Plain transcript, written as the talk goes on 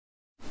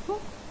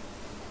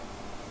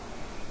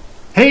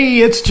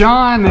Hey, it's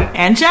John.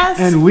 And Jess.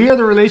 And we are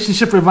the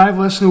Relationship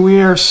Revivalists, and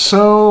we are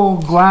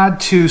so glad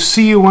to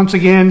see you once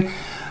again.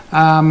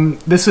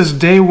 This is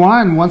day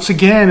one, once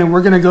again, and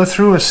we're going to go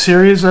through a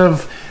series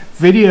of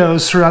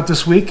videos throughout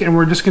this week, and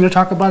we're just going to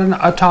talk about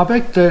a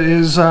topic that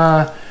is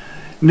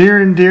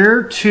near and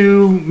dear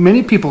to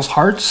many people's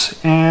hearts,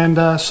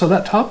 and so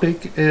that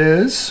topic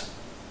is...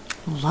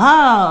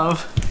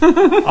 love.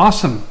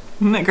 Awesome.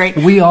 Isn't that great?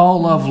 We all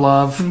love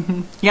love.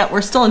 Mm-hmm. Yeah,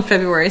 we're still in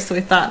February, so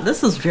we thought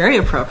this is very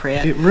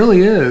appropriate. It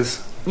really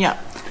is. Yeah.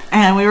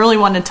 And we really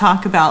want to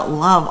talk about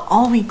love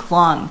all week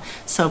long.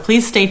 So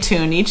please stay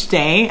tuned each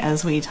day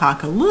as we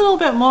talk a little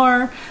bit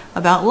more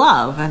about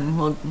love, and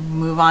we'll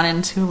move on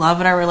into love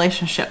in our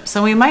relationship.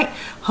 So we might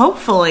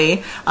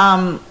hopefully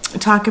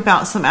talk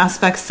about some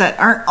aspects that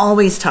aren't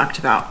always talked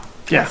about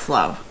with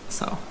love.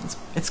 So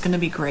it's going to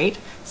be great.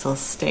 So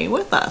stay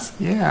with us.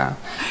 Yeah.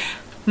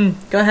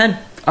 Go ahead.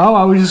 Oh,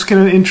 I was just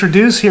going to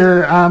introduce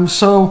here.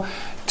 So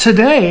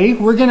today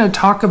we're going to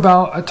talk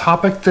about a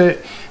topic that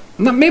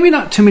maybe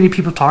not too many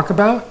people talk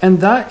about,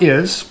 and that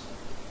is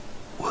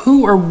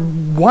who or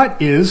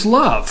what is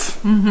love?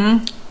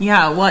 Mm-hmm.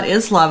 Yeah, what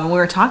is love? And we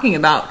were talking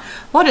about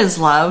what is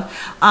love.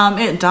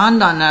 It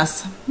dawned on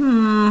us,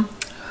 who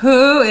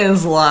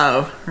is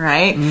love,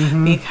 right?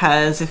 Mm-hmm.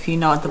 Because if you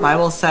know what the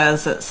Bible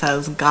says, it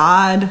says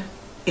God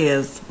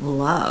is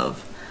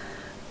love.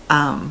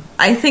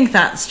 I think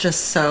that's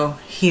just so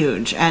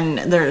huge, and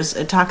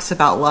it talks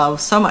about love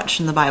so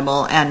much in the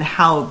Bible and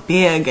how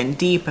big and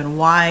deep and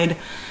wide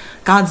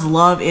God's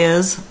love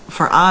is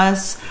for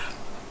us.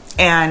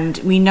 And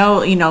we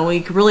know,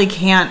 we really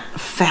can't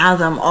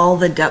fathom all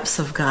the depths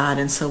of God,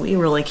 and so we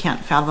really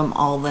can't fathom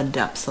all the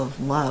depths of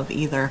love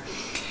either.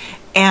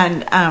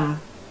 And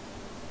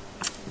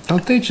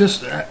don't they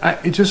just?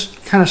 It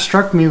just kind of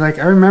struck me. Like,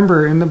 I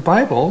remember in the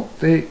Bible,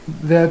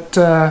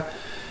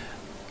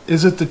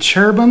 is it the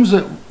cherubims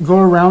that go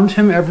around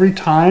him every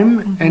time?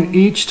 Mm-hmm. And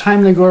each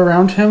time they go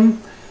around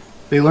him,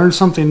 they learn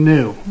something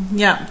new.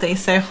 Yeah, they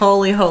say,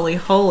 holy, holy,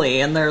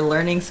 holy, and they're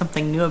learning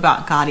something new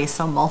about God. He's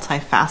so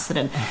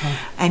multifaceted. Uh-huh.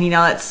 And,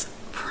 it's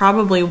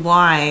probably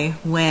why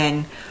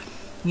when,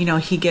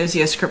 he gives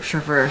you a scripture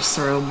verse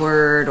or a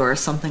word or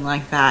something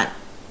like that,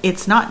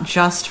 it's not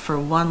just for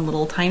one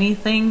little tiny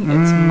thing.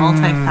 It's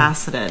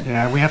multifaceted.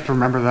 Yeah, we have to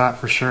remember that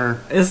for sure.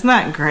 Isn't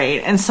that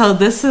great? And so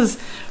this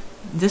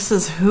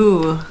is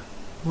who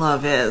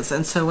love is.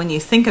 And so when you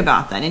think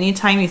about that,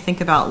 anytime you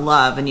think about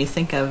love and you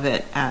think of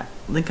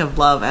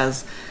love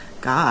as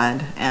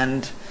God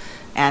and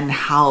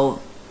how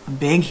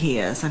big he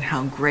is and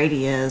how great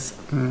he is,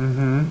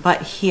 mm-hmm.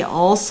 but he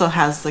also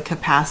has the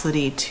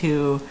capacity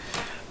to...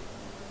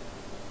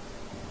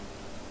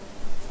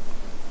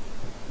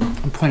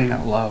 I'm pointing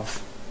out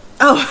love.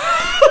 Oh,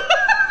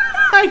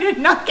 I did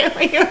not get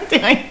what you were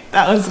doing.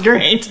 That was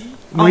great.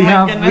 We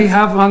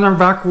have on our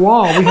back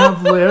wall, we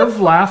have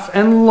live, laugh,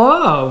 and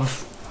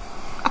love.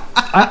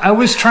 I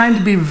was trying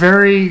to be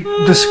very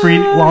discreet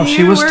while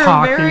she was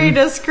talking. Very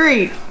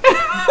discreet.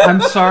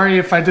 I'm sorry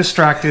if I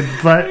distracted,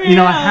 but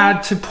I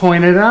had to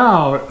point it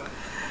out.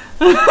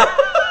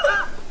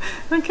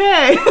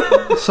 Okay.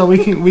 So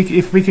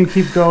if we can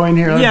keep going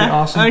here, that'd be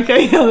awesome.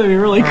 Okay, that'd be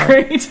really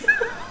great.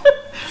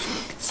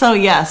 So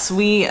yes,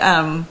 we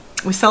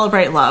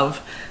celebrate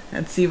love.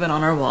 It's even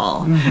on our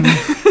wall.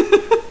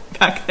 Mm-hmm.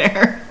 Back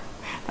there.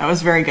 That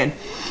was very good.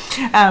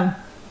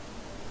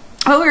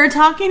 But we were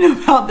talking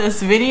about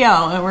this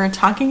video, and we were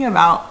talking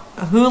about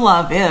who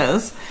love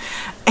is,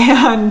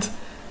 and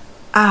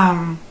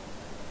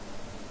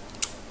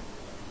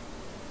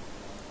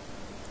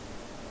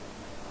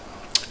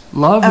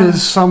love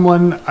is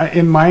someone,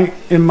 in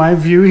my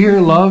view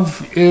here,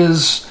 love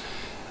is,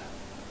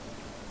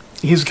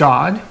 he's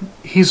God.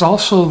 He's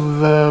also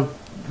the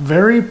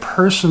very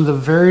person,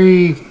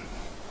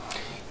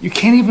 you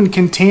can't even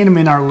contain him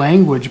in our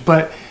language,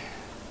 but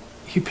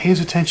he pays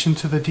attention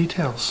to the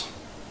details.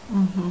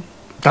 Mm-hmm.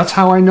 That's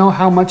how I know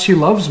how much he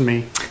loves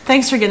me.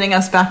 Thanks for getting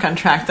us back on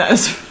track. That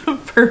was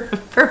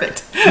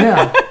perfect.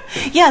 Yeah.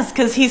 Yes,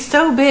 because he's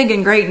so big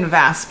and great and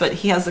vast, but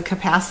he has the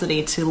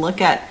capacity to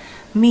look at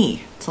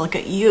me, to look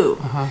at you,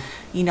 uh-huh.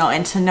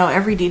 And to know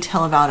every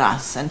detail about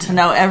us, and to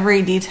know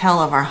every detail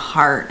of our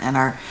heart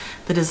and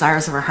the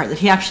desires of our heart that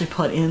he actually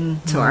put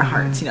into our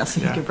hearts,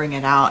 so he could bring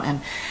it out. And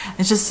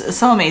it's just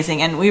so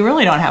amazing. And we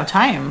really don't have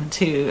time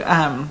to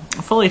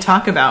fully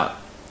talk about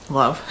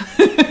love.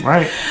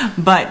 Right.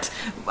 But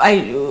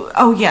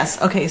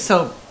okay,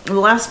 so the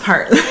last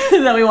part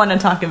that we want to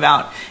talk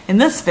about in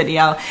this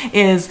video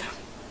is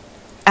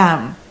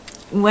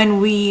when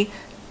we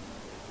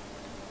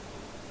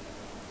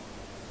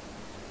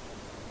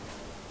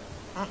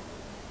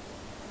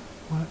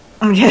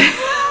okay.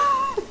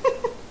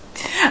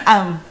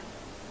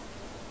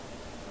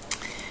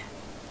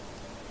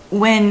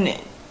 When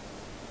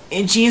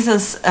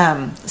Jesus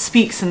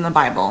speaks in the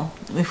Bible,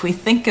 if we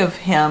think of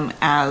him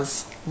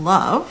as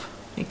love,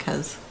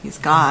 because he's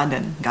God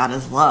and God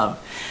is love,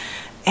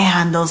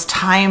 and those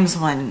times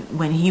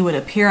when he would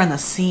appear on the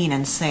scene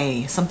and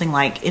say something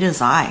like, "It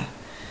is I,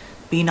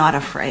 be not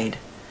afraid."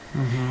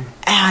 Mm-hmm.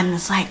 And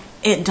it's like,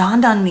 it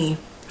dawned on me,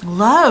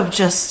 love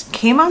just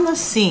came on the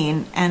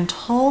scene and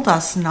told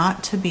us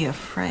not to be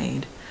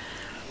afraid.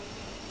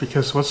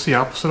 Because what's the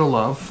opposite of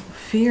love?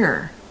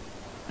 Fear.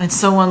 And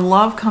so when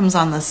love comes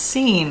on the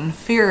scene,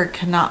 fear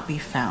cannot be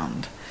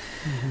found.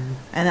 Mm-hmm.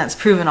 And that's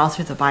proven all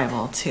through the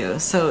Bible too.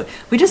 So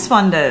we just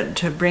wanted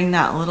to bring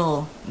that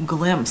little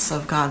glimpse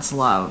of God's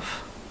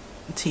love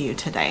to you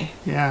today.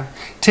 Yeah.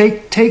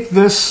 Take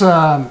this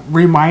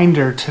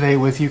reminder today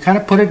with you. Kind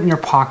of put it in your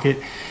pocket.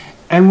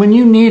 And when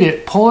you need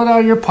it, pull it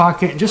out of your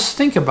pocket and just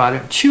think about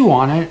it. Chew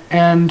on it.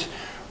 And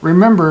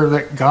remember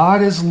that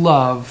God is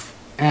love.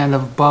 And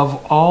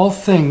above all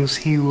things,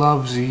 he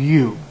loves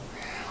you.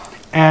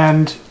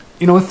 And,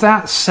 you know, with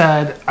that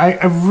said, I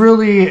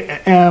really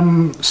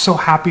am so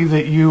happy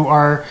that you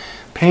are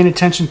paying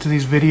attention to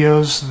these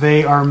videos.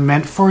 They are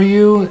meant for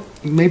you.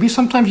 Maybe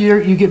sometimes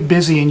you get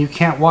busy and you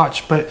can't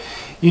watch, but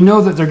you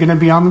know that they're going to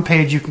be on the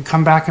page. You can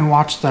come back and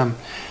watch them.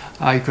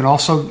 You can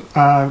also,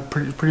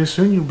 pretty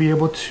soon, you'll be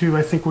able to,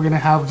 I think we're going to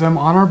have them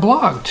on our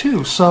blog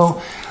too.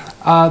 So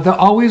they'll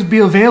always be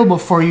available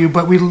for you,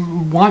 but we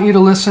want you to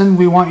listen.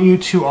 We want you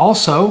to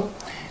also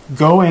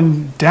go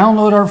and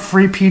download our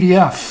free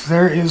PDF.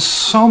 There is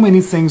so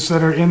many things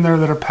that are in there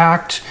that are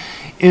packed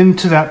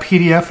into that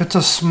PDF. It's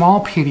a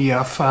small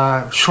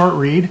PDF, short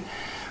read,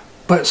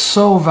 but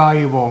so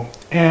valuable.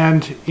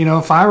 And, you know,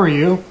 if I were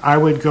you, I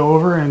would go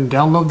over and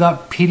download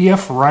that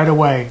PDF right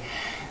away.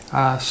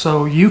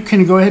 So you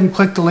can go ahead and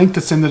click the link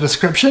that's in the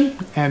description,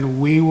 and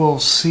we will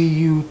see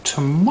you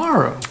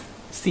tomorrow.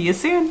 See you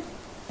soon.